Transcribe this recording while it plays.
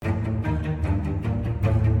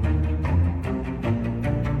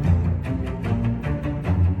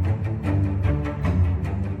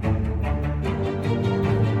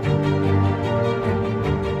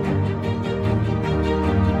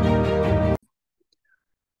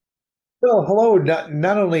Well, hello.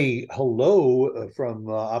 Not only hello from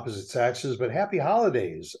opposite Saxes, but happy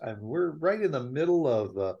holidays. And we're right in the middle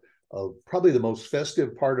of probably the most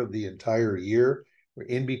festive part of the entire year. We're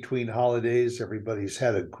in between holidays. Everybody's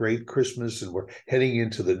had a great Christmas, and we're heading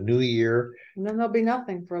into the new year. And then there'll be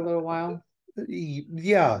nothing for a little while.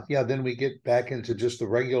 Yeah, yeah. Then we get back into just the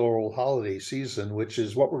regular old holiday season, which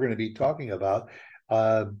is what we're going to be talking about.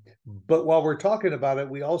 Uh, but while we're talking about it,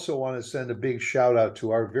 we also want to send a big shout out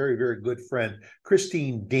to our very, very good friend,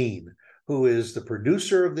 Christine Dean, who is the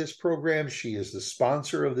producer of this program. She is the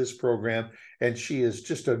sponsor of this program, and she is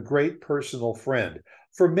just a great personal friend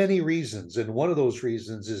for many reasons. And one of those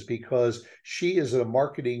reasons is because she is a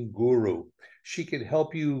marketing guru. She can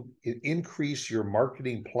help you increase your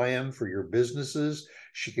marketing plan for your businesses.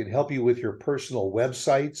 She can help you with your personal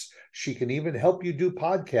websites. She can even help you do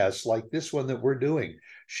podcasts like this one that we're doing.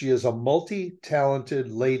 She is a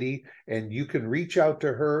multi-talented lady, and you can reach out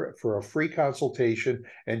to her for a free consultation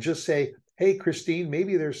and just say, "Hey, Christine,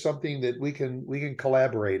 maybe there's something that we can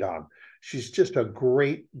collaborate on." She's just a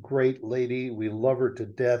great, great lady. We love her to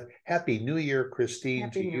death. Happy New Year, Christine,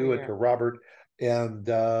 Happy to New you and to Year. Robert. And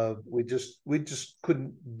we just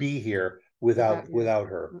couldn't be here Without without you. without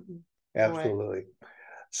her. Mm-mm. No way. Absolutely.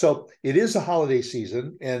 So it is a holiday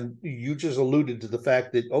season, and you just alluded to the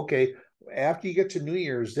fact that okay, after you get to New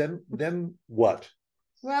Year's, then what?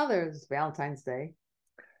 Well, there's Valentine's Day.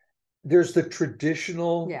 There's the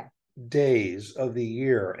traditional Yeah. days of the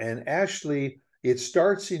year, and actually it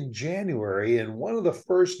starts in January, and one of the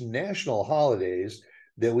first national holidays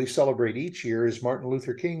that we celebrate each year is Martin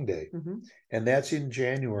Luther King Day, Hmm. and that's in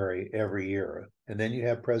January every year. And then you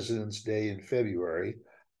have President's Day in February.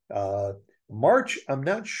 Uh, March, I'm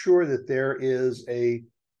not sure that there is a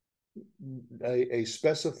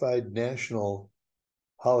specified national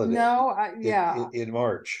holiday No, in, yeah, in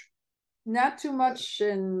March. not too much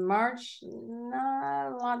in March.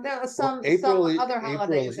 Not a lot. There was Well, some other April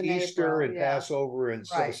holidays is in Easter April. and Yeah. Passover and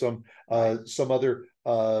Right. Right. some other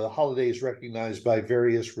holidays recognized by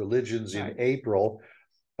various religions in Right. April.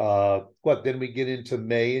 What then we get into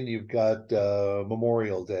May and you've got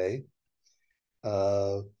Memorial Day.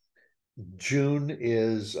 Uh, June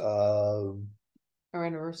is Our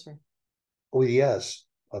anniversary. oh yes,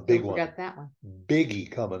 a big Don't one. forget that one. Biggie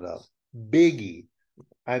coming up. Biggie.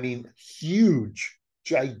 I mean, huge,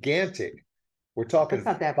 gigantic. We're It's talking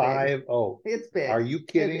not that big. five. Oh, It's are big. you It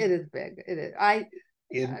kidding? is big. It is. I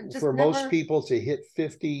For just most never. people to hit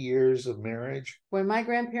 50 years of marriage. When my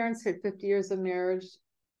grandparents hit 50 years of marriage,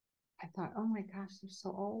 I thought, oh my gosh, they're so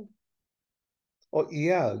old. Oh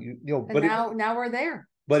yeah, And now we're there.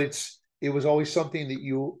 but it was always something that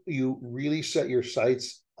you really set your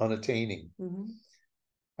sights on attaining. Hmm.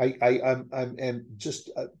 I'm just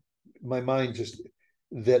my mind just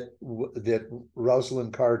that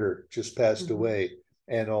Rosalind Carter just passed Hmm. away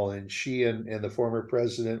and all, and she and the former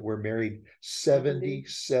president were married 70.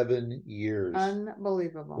 77 years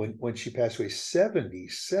Unbelievable. when she passed away.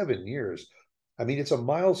 77 years. I mean, it's a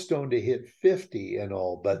milestone to hit 50 and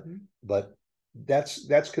all, Hmm. but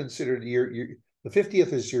that's considered your the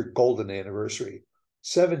 50th is your golden anniversary.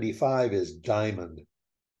 75 is diamond,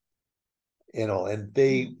 and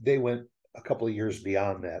they went a couple of years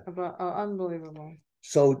beyond that. About unbelievable.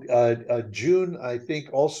 So June, I think,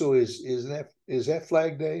 also is that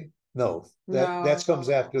Flag Day? No, that No, comes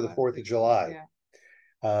after the I don't 4th of think so. July.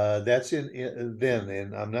 Yeah. That's in then,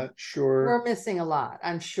 and I'm not sure. We're missing a lot,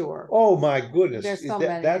 I'm sure. Oh my goodness, There's so that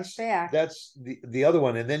many. In that's fact, that's the other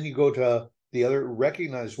one, and then you go to the other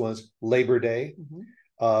recognized ones, Labor Day,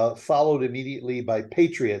 mhm, followed immediately by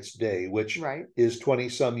Patriots Day, which right. is 20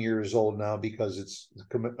 some years old now because it's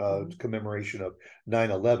Mhm. commemoration of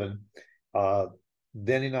 9/11. Uh,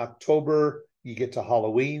 then in October, you get to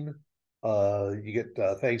Halloween. You get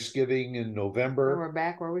Thanksgiving in And November. we're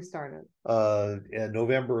back where we started. And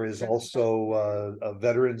November is Christmas also Day. a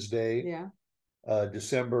Veterans Day. Yeah.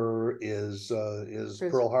 December is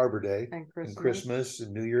Chris Pearl Harbor Day and and Christmas. Christmas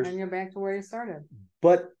and New Year's. And you're back to where you started.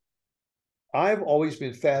 But I've always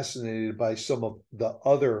been fascinated by some of the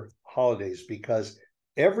other holidays because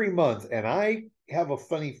every month, and I have a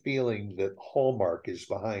funny feeling that Hallmark is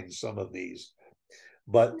behind some of these.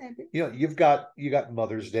 But Maybe. you got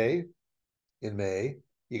Mother's Day in May.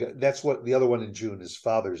 You got that's what the other one in June is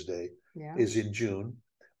Father's Day Yeah. is in June.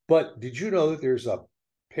 But did you know that there's a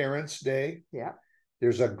Parents' Day? Yeah.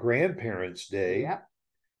 There's a Grandparents' Day, Yep.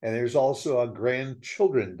 and there's also a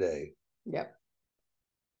Grandchildren Day, Yep.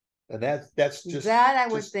 and that's That I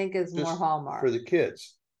would just think is more just for Hallmark. the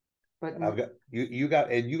kids. But I've got you got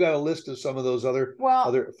a list of some of those well,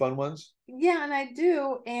 other fun ones. yeah, and I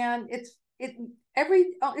do. And it's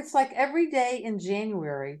like every day in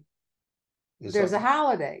January There's a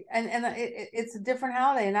holiday, and it's a different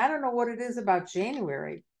holiday, and I don't know what it is about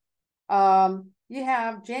January. You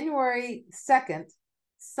have January 2nd,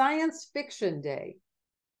 Science Fiction Day.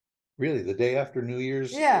 Really, the day after New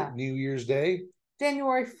Year's, Yeah. New Year's Day.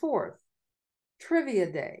 January 4th,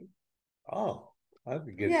 Trivia Day. Oh, I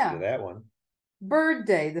could get Yeah. into that one. Bird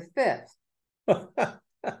Day, the 5th.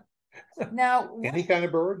 Now, any kind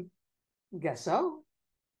of bird? Guess so.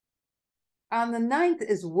 On the 9th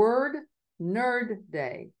is Word Nerd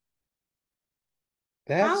Day.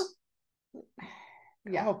 That's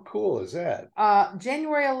Yeah. how cool is that?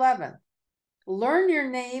 January 11th, Learn Your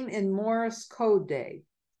Name in Morse Code Day.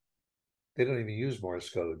 They don't even use Morse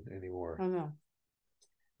code anymore. I know.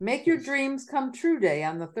 Make Your Dreams Come True Day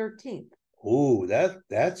on the 13th. Ooh,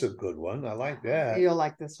 that's a good one. I like that. You'll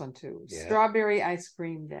like this one too. Yeah. Strawberry Ice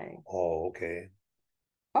Cream Day. Oh, okay.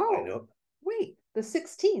 Oh, I know. wait, the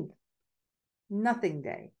 16th, Nothing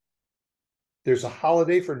Day. There's a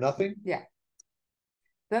holiday for nothing? Yeah.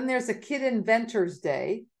 Then there's a Kid Inventors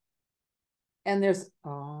Day. And there's,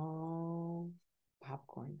 Popcorn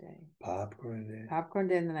Day. Popcorn Day. Popcorn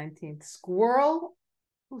Day on the 19th. Squirrel,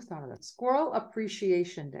 who thought of that? Squirrel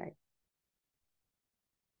Appreciation Day.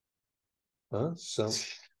 Huh?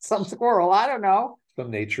 Some squirrel, I don't know.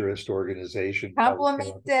 Some naturist organization.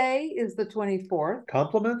 Compliment Day is the 24th.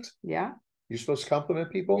 Compliment? Yeah. You're supposed to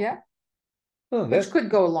compliment people? Yeah. Oh, which could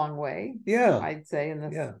go a long way. Yeah. I'd say in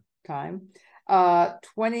this time.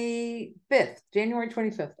 25th, January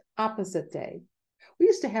 25th, Opposite Day. We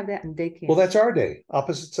used to have that in day camp. Well, that's our day,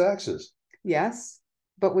 opposite Saxes. Yes,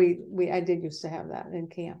 but I did used to have that in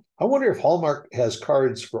camp. I wonder if Hallmark has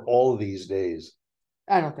cards for all of these days.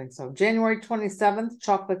 I don't think so. January 27th,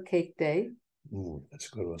 Chocolate Cake Day. Ooh, that's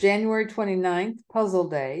a good one. January 29th, Puzzle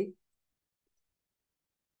Day.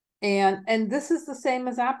 And this is the same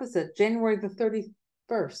as opposite, January the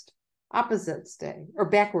 31st, Opposites Day, or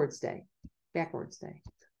Backwards Day. Backwards Day.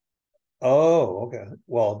 Oh, okay.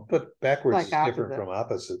 Well, but backwards Like is different opposite. from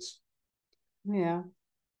opposites. Yeah.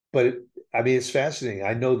 But I mean, it's fascinating.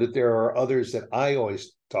 I know that there are others that I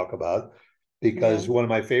always talk about because one of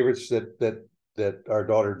my favorites that our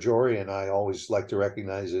daughter Jory and I always like to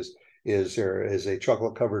recognize is there is a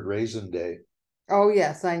chocolate covered raisin day. Oh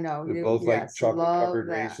yes, I know. We both like chocolate covered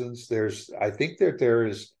raisins. I think that there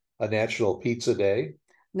is a National Pizza Day.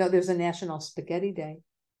 No, there's a National Spaghetti Day.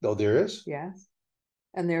 Oh, there is? Yes.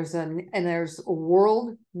 And there's a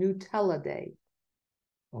World Nutella Day.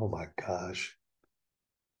 Oh my gosh.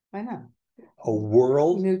 I know. A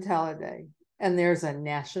World Nutella Day. And there's a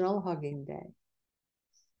National Hugging Day.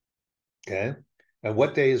 Okay. And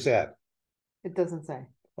what day is that? It doesn't say.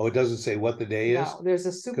 Oh, it doesn't say what the day is? No, there's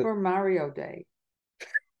a Super Mario Day.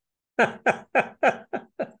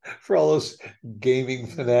 For all those gaming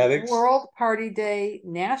fanatics. World Party Day,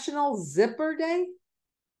 National Zipper Day,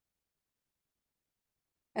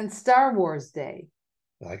 and Star Wars Day.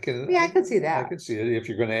 I can see that. I can see it if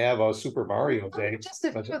you're going to have a Super Mario Day. Just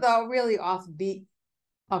a few though, really offbeat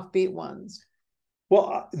ones.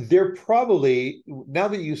 Well, there probably, now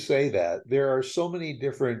that you say that, there are so many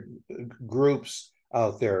different groups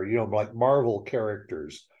out there, like Marvel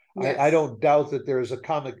characters. Yes. I don't doubt that there's a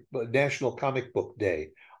National Comic Book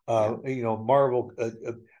Day. Marvel.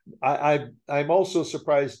 I'm also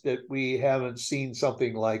surprised that we haven't seen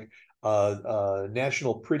something like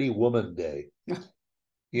National Pretty Woman Day.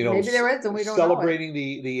 Maybe there is, and we don't celebrating know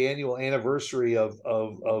it. the annual anniversary of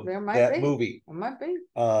that movie. It might be.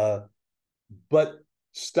 But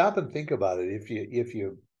stop and think about it. If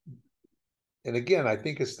you, and again, I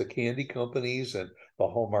think it's the candy companies and the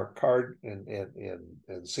Hallmark card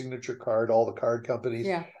and signature card, all the card companies,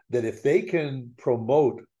 that if they can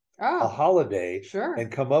promote a holiday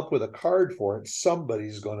and come up with a card for it,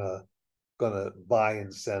 somebody's gonna buy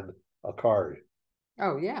and send a card.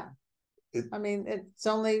 Oh yeah. I mean, it's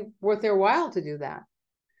only worth their while to do that.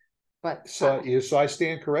 But so I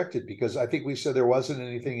stand corrected because I think we said there wasn't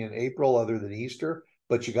anything in April other than Easter,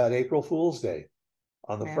 but you got April Fool's Day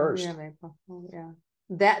on the 1st. Yeah, April. Yeah.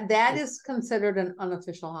 That is considered an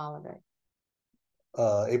unofficial holiday.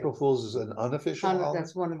 April Fool's is an unofficial holiday?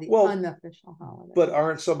 That's one of the unofficial holidays. But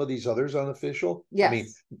aren't some of these others unofficial? Yes. I mean,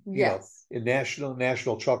 you know, in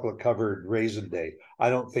National Chocolate Covered Raisin Day, I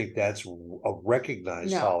don't think that's a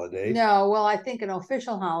recognized holiday. No, well, I think an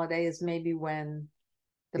official holiday is maybe when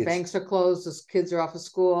the banks are closed, the kids are off of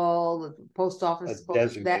school, the post office is closed.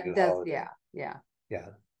 Designated holiday. Yeah.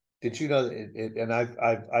 Did you know, and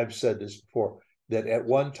I've said this before, that at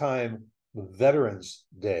one time, Veterans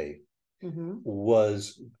Day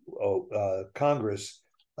was Congress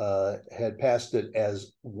had passed it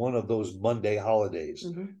as one of those Monday holidays.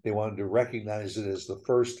 They wanted to recognize it as the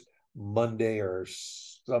first Monday or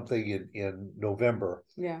something in November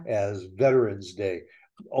Yeah. as Veterans Day,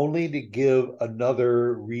 only to give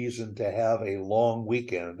another reason to have a long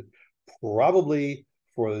weekend, probably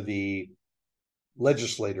for the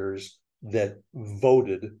legislators that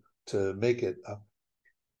voted to make it.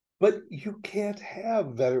 But you can't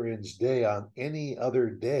have Veterans Day on any other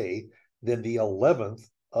day than the 11th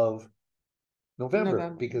of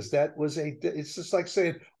November, because that was it's just like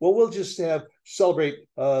saying, well, we'll just have celebrate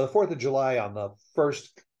the 4th of July on the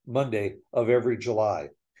first Monday of every July.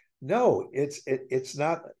 No, it's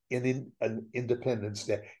not an Independence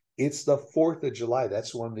Day. It's the 4th of July.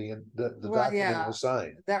 That's when the Well, document yeah, was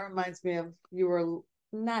signed. that reminds me of, you were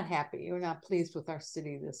not happy, you were not pleased with our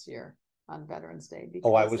city this year on Veterans Day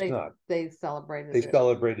Oh, I because was not. they celebrated They it.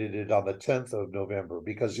 celebrated it on the 10th of November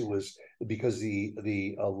because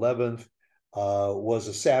the 11th was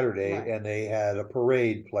a Saturday, Right. and they had a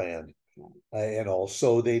parade planned. Right. And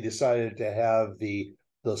also they decided to have the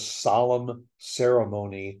solemn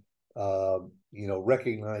ceremony,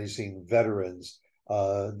 recognizing veterans.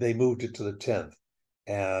 They moved it to the 10th,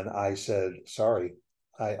 and I said, sorry,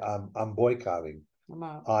 I'm boycotting. I'm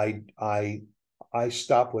out. I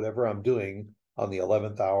stop whatever I'm doing on the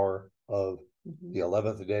 11th hour of the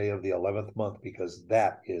 11th day of the 11th month, because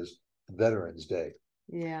that is Veterans Day.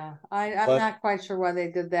 Yeah, I'm But not quite sure why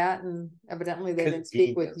they did that, and evidently they didn't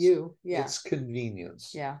speak with convenience. you. Yeah, It's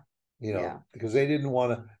convenience. yeah, Yeah. Because they didn't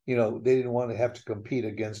want to have to compete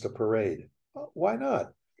against a parade. Why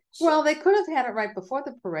not? Well, they could have had it right before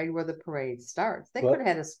the parade, where the parade starts. They could have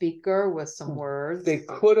had a speaker with some words. They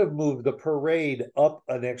could have moved the parade up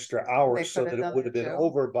an extra hour so that it would have been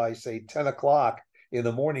over by, say, 10 o'clock in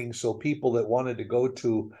the morning, so people that wanted to go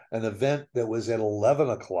to an event that was at 11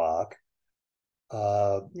 o'clock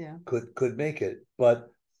could make it. But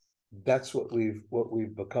that's what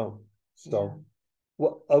we've become. So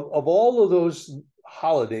well, of all of those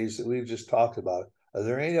holidays that we've just talked about, are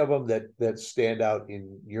there any of them that stand out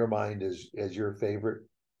in your mind as your favorite?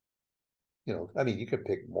 I mean, you can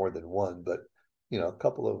pick more than one, but a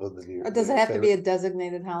couple of them that Does it have to be a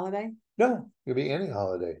designated holiday? No, it could be any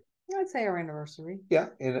holiday. I'd say our anniversary. Yeah,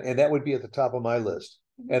 and that would be at the top of my list.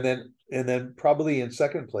 And then probably in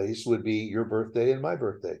second place would be your birthday and my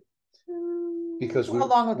birthday. Because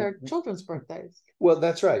along with our children's birthdays. Well,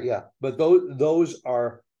 that's right, yeah. But those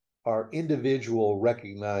are individual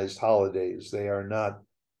recognized holidays. They are not,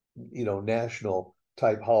 national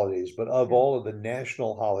type holidays. But of all of the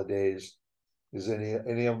national holidays, does any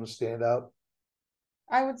of them stand out?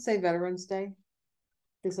 I would say Veterans Day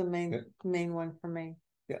is a main one for me.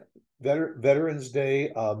 Yeah, Veterans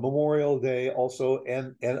Day, Memorial Day, also,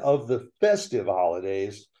 and of the festive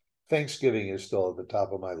holidays, Thanksgiving is still at the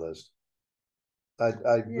top of my list.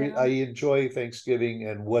 I enjoy Thanksgiving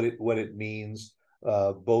and what it means,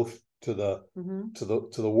 both to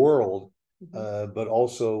the world, but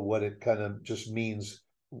also what it kind of just means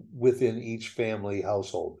within each family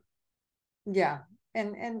household. Yeah,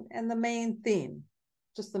 and the main theme,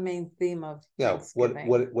 just the main theme of what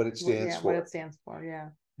it stands for. What it stands for, yeah.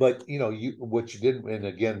 But what you didn't, and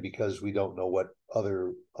again, because we don't know what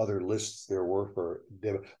other lists there were for,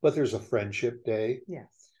 but there's a Friendship Day.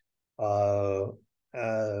 Yes.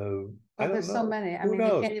 There's so many. I mean,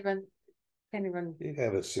 you can't even. You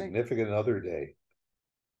have a significant other day.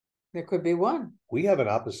 There could be one. We have an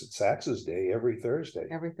opposite Saxes Day every Thursday.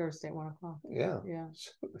 Every Thursday at 1 o'clock. Yeah. Yeah.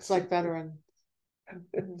 It's like veteran.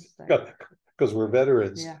 Because we're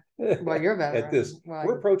veterans. Yeah. Well, you're veteran. At this,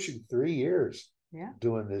 we're approaching 3 years. Yeah.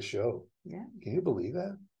 Doing this show. Yeah. Can you believe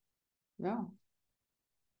that? No.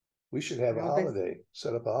 We should have a holiday.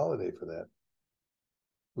 Set up a holiday for that.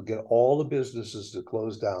 We'll get all the businesses to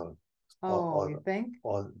close down. You think?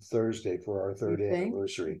 On Thursday for our third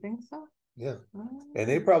anniversary. You think so? Yeah. And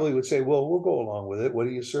they probably would say, well, we'll go along with it. What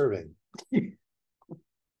are you serving?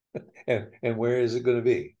 and where is it going to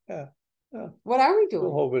be? Yeah. What are we doing?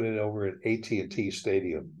 We'll open it over at AT&T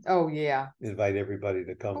Stadium. Oh, yeah. Invite everybody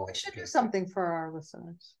to come. Well, we should do something for our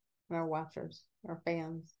listeners, our watchers, our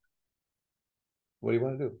fans. What do you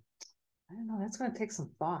want to do? I don't know. That's going to take some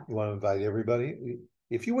thought. You want to invite everybody?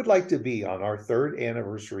 If you would like to be on our third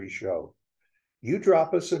anniversary show, you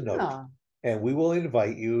drop us a note and we will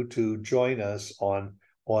invite you to join us on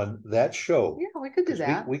that show. Yeah, we could do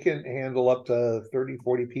that. We can handle up to 30,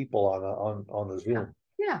 40 people on the Zoom.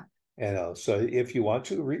 Yeah. And so if you want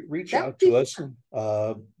to reach out to us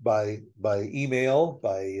by email,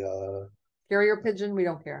 by carrier pigeon, we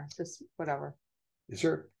don't care. Just whatever.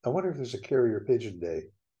 I wonder if there's a carrier pigeon day.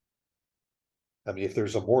 I mean, if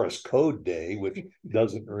there's a Morse code day, which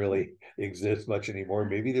doesn't really exist much anymore,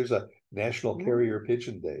 maybe there's a national carrier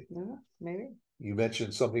pigeon day. Yeah, maybe. You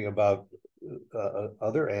mentioned something about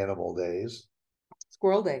other animal days.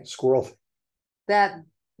 Squirrel Day. Squirrel. That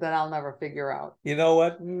I'll never figure out. You know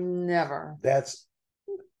what? Never. That's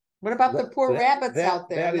What about the poor rabbits out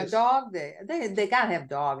there that and the is, dog day? They gotta have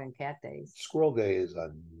dog and cat days. Squirrel Day is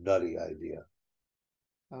a nutty idea.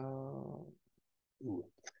 Oh.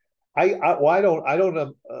 I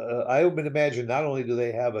would imagine not only do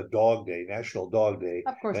they have a dog day, National Dog Day,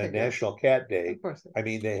 Of course and they a do. National Cat Day. Of course. I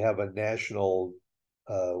mean, they have a national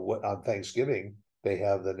what on Thanksgiving, they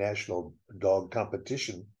have the National Dog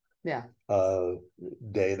Competition Yeah.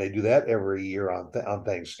 day. They do that every year on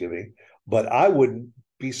Thanksgiving. But I wouldn't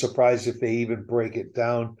be surprised if they even break it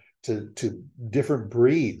down to different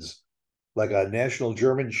breeds, like a National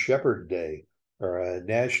German Shepherd Day or a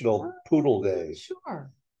National Poodle Day.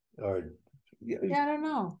 Sure. Or yeah, I don't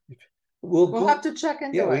know. We'll have to check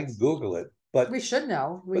into we it. can Google it. But we should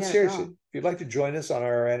know. But seriously, if you'd like to join us on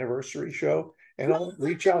our anniversary show, and I'll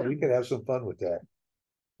reach out, we could have some fun with that.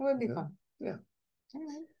 It would be fun. Yeah. All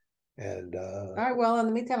right. And all right. Well, in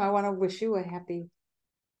the meantime, I want to wish you a happy,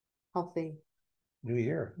 healthy New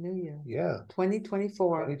Year. Yeah.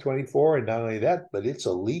 2024. 2024, and not only that, but it's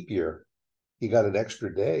a leap year. You got an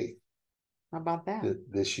extra day. How about that?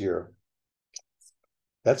 This year.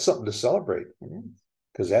 That's something to celebrate.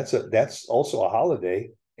 Because that's also a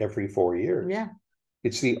holiday every 4 years. Yeah.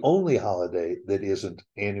 It's the only holiday that isn't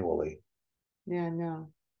annually. Yeah, I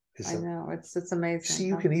know. I know. It's amazing. See,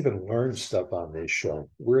 you can even learn stuff on this show.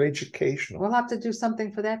 We're educational. We'll have to do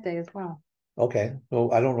something for that day as well. Okay.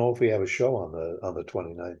 Well, I don't know if we have a show on the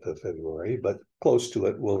 29th of February, but close to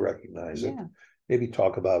it, we'll recognize it. Maybe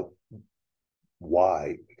talk about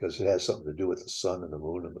why, because it has something to do with the sun and the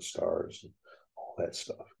moon and the stars and all that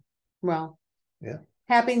stuff. Well, yeah.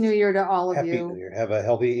 Happy New Year to all of you. Happy New Year. Have a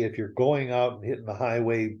healthy, if you're going out and hitting the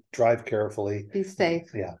highway, drive carefully. Be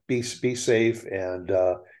safe. Yeah. Be safe and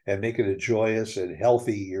make it a joyous and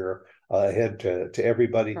healthy year ahead to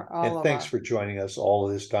everybody. And thanks for joining us all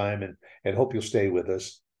of this time, and hope you'll stay with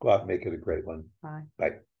us. Go out and make it a great one. Bye. Bye.